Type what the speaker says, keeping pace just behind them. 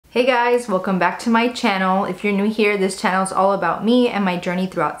Hey guys, welcome back to my channel. If you're new here, this channel is all about me and my journey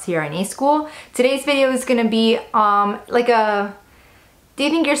throughout CRNA school. Today's video is going to be do you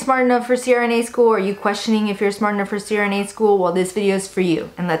think you're smart enough for CRNA school? Or are you questioning if you're smart enough for CRNA school? Well, this video is for you,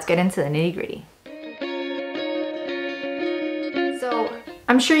 and let's get into the nitty-gritty. So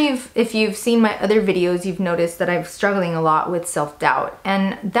I'm sure if you've seen my other videos, you've noticed that I'm struggling a lot with self-doubt,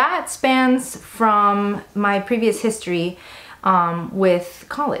 and that spans from my previous history with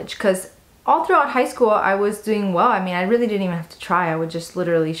college, because all throughout high school I was doing well. I mean, I really didn't even have to try. I would just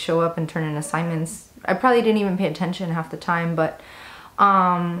literally show up and turn in assignments. I probably didn't even pay attention half the time, but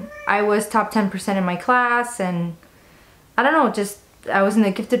I was top 10% in my class, and I don't know, just I was in the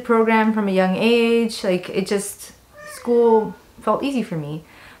gifted program from a young age. Like, it just, school felt easy for me.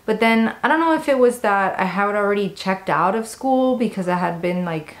 But then I don't know if it was that I had already checked out of school because I had been,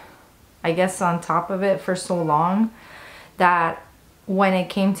 like, I guess on top of it for so long, that when it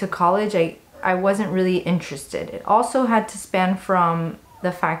came to college, I wasn't really interested. It also had to span from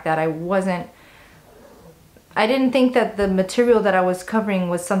the fact that I didn't think that the material that I was covering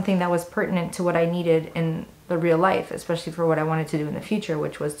was something that was pertinent to what I needed in the real life, especially for what I wanted to do in the future,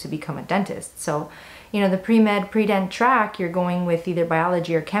 which was to become a dentist. So, you know, the pre-med, pre-dent track, you're going with either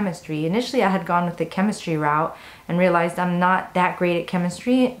biology or chemistry. Initially, I had gone with the chemistry route and realized I'm not that great at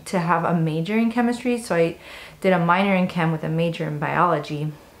chemistry to have a major in chemistry, so I did a minor in chem with a major in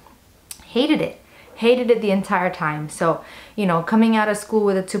biology. Hated it the entire time. So, you know, coming out of school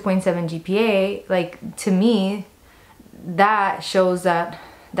with a 2.7 GPA, like, to me, that shows that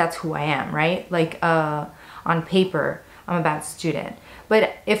that's who I am, right? Like, on paper, I'm a bad student.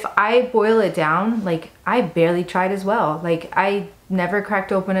 But if I boil it down, like, I barely tried as well. Like, I never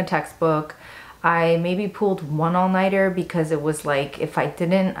cracked open a textbook. I maybe pulled one all-nighter because it was like, if I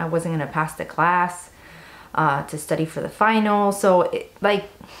didn't, I wasn't gonna pass the class to study for the final. So,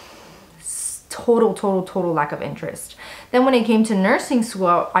 total lack of interest. Then when it came to nursing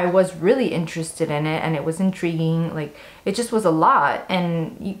school, I was really interested in it, and it was intriguing. Like, it just was a lot,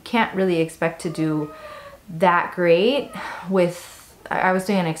 and you can't really expect to do that great with, I was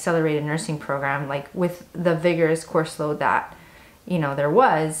doing an accelerated nursing program, like, with the vigorous course load that, you know, there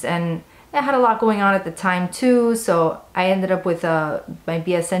was, and I had a lot going on at the time too. So I ended up with my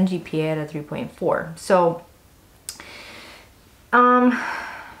BSN GPA at a 3.4. So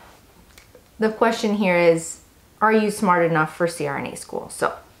the question here is, are you smart enough for CRNA school?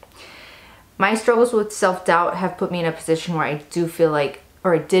 So my struggles with self-doubt have put me in a position where I do feel like,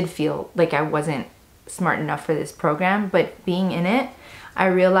 or I did feel like I wasn't smart enough for this program. But being in it, I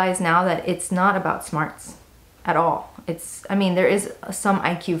realize now that it's not about smarts at all. I mean, there is some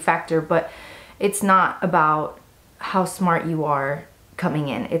IQ factor, but it's not about how smart you are coming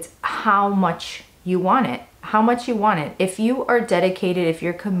in. It's how much you want it. How much you want it. If you are dedicated, if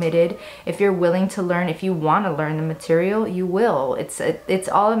you're committed, if you're willing to learn, if you want to learn the material, you will. It's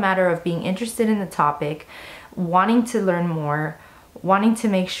all a matter of being interested in the topic, wanting to learn more, wanting to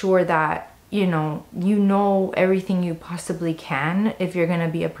make sure that you know everything you possibly can. If you're going to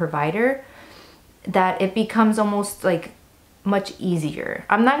be a provider, that it becomes almost like much easier.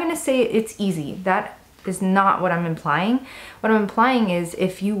 I'm not going to say it's easy. That is not what I'm implying. What I'm implying is,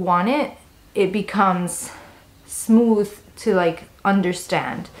 if you want it, it becomes smooth to, like,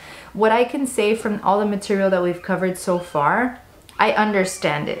 understand. What I can say from all the material that we've covered so far, I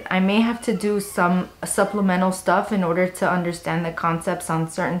understand it. I may have to do some supplemental stuff in order to understand the concepts on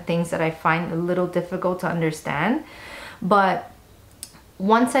certain things that I find a little difficult to understand. But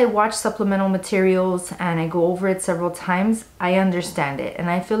once I watch supplemental materials and I go over it several times, I understand it.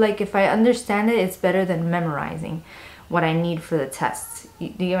 And I feel like if I understand it, it's better than memorizing what I need for the tests. Do you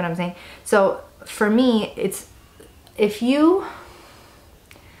get what I'm saying? So for me, it's, if you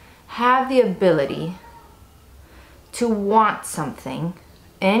have the ability to want something,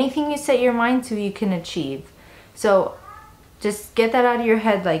 anything you set your mind to, you can achieve. So just get that out of your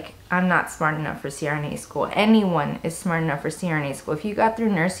head. Like, I'm not smart enough for CRNA school. Anyone is smart enough for CRNA school. If you got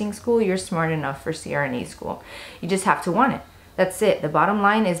through nursing school, you're smart enough for CRNA school. You just have to want it. That's it. The bottom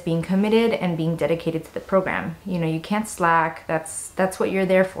line is being committed and being dedicated to the program. You know, you can't slack. That's what you're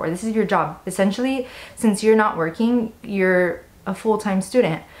there for. This is your job. Essentially, since you're not working, you're a full-time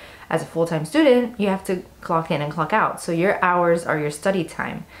student. As a full-time student, you have to clock in and clock out. So your hours are your study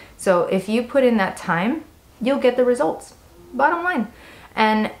time. So if you put in that time, you'll get the results. Bottom line.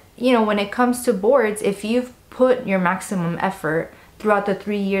 And, you know, when it comes to boards, if you've put your maximum effort throughout the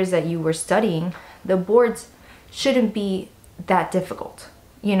 3 years that you were studying, the boards shouldn't be that difficult.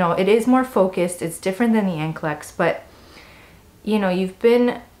 You know, it is more focused. It's different than the NCLEX, but, you know, you've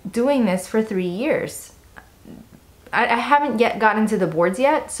been doing this for 3 years. I haven't yet gotten to the boards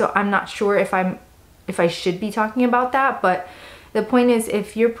yet, so I'm not sure if I should be talking about that, but the point is,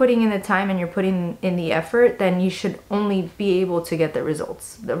 if you're putting in the time and you're putting in the effort, then you should only be able to get the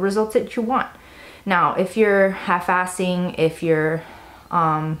results that you want. Now, if you're half-assing, if you're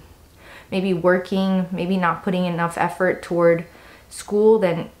maybe working, maybe not putting enough effort toward school,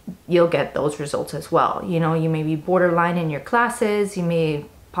 then you'll get those results as well. You know, you may be borderline in your classes, you may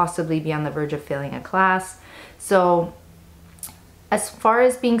possibly be on the verge of failing a class. So as far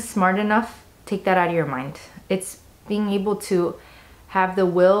as being smart enough, take that out of your mind. It's being able to have the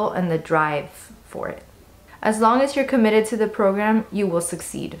will and the drive for it. As long as you're committed to the program, you will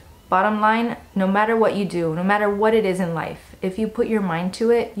succeed. Bottom line, no matter what you do, no matter what it is in life, if you put your mind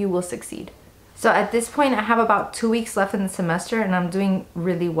to it, you will succeed. So at this point, I have about 2 weeks left in the semester, and I'm doing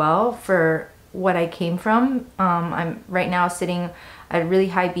really well for what I came from. I'm right now sitting at really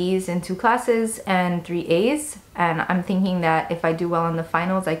high B's in 2 classes and 3 A's, and I'm thinking that if I do well in the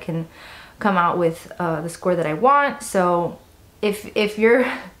finals, I can come out with the score that I want. So if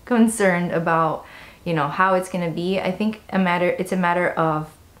you're concerned about, you know, how it's gonna be, I think it's a matter of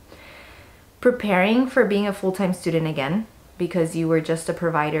preparing for being a full-time student again, because you were just a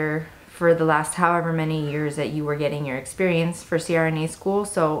provider for the last however many years that you were getting your experience for CRNA school.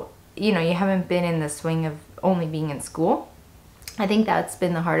 So, you know, you haven't been in the swing of only being in school. I think that's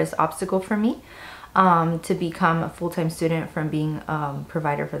been the hardest obstacle for me, to become a full-time student from being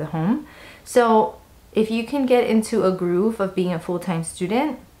provider for the home. So if you can get into a groove of being a full-time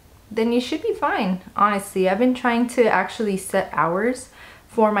student, then you should be fine. Honestly, I've been trying to actually set hours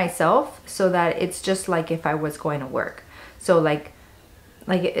for myself so that it's just like if I was going to work. So like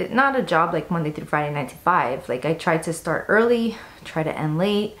not a job like Monday through Friday, 9 to 5. Like, I try to start early, try to end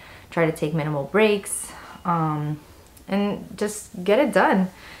late, try to take minimal breaks, and just get it done.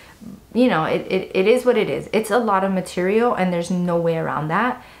 You know, it is what it is. It's a lot of material, and there's no way around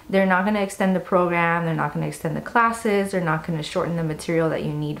that. They're not going to extend the program, they're not going to extend the classes, they're not going to shorten the material that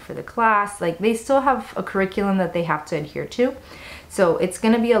you need for the class. Like, they still have a curriculum that they have to adhere to. So it's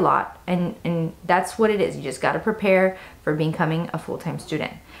going to be a lot, and that's what it is. You just got to prepare for becoming a full-time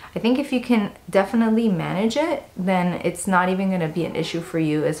student. I think if you can definitely manage it, then it's not even going to be an issue for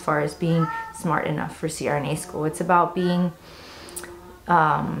you as far as being smart enough for CRNA school. It's about being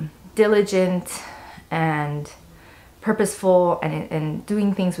diligent and purposeful and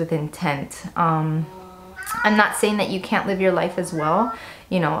doing things with intent. I'm not saying that you can't live your life as well.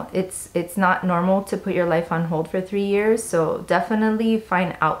 You know, it's not normal to put your life on hold for 3 years. So definitely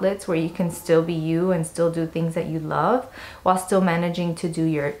find outlets where you can still be you and still do things that you love while still managing to do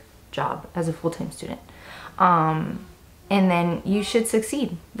your job as a full-time student. And then you should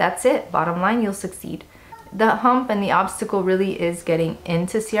succeed. That's it. Bottom line, you'll succeed. The hump and the obstacle really is getting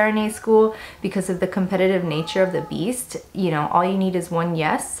into CRNA school because of the competitive nature of the beast. You know, all you need is one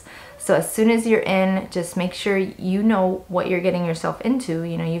yes. So as soon as you're in, just make sure you know what you're getting yourself into.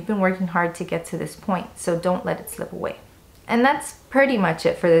 You know, you've been working hard to get to this point, so don't let it slip away. And that's pretty much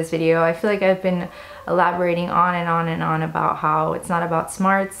it for this video. I feel like I've been elaborating on and on and on about how it's not about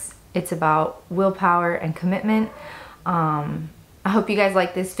smarts, it's about willpower and commitment. I hope you guys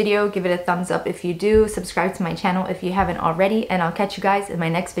like this video. Give it a thumbs up if you do. Subscribe to my channel if you haven't already, and I'll catch you guys in my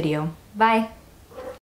next video. Bye!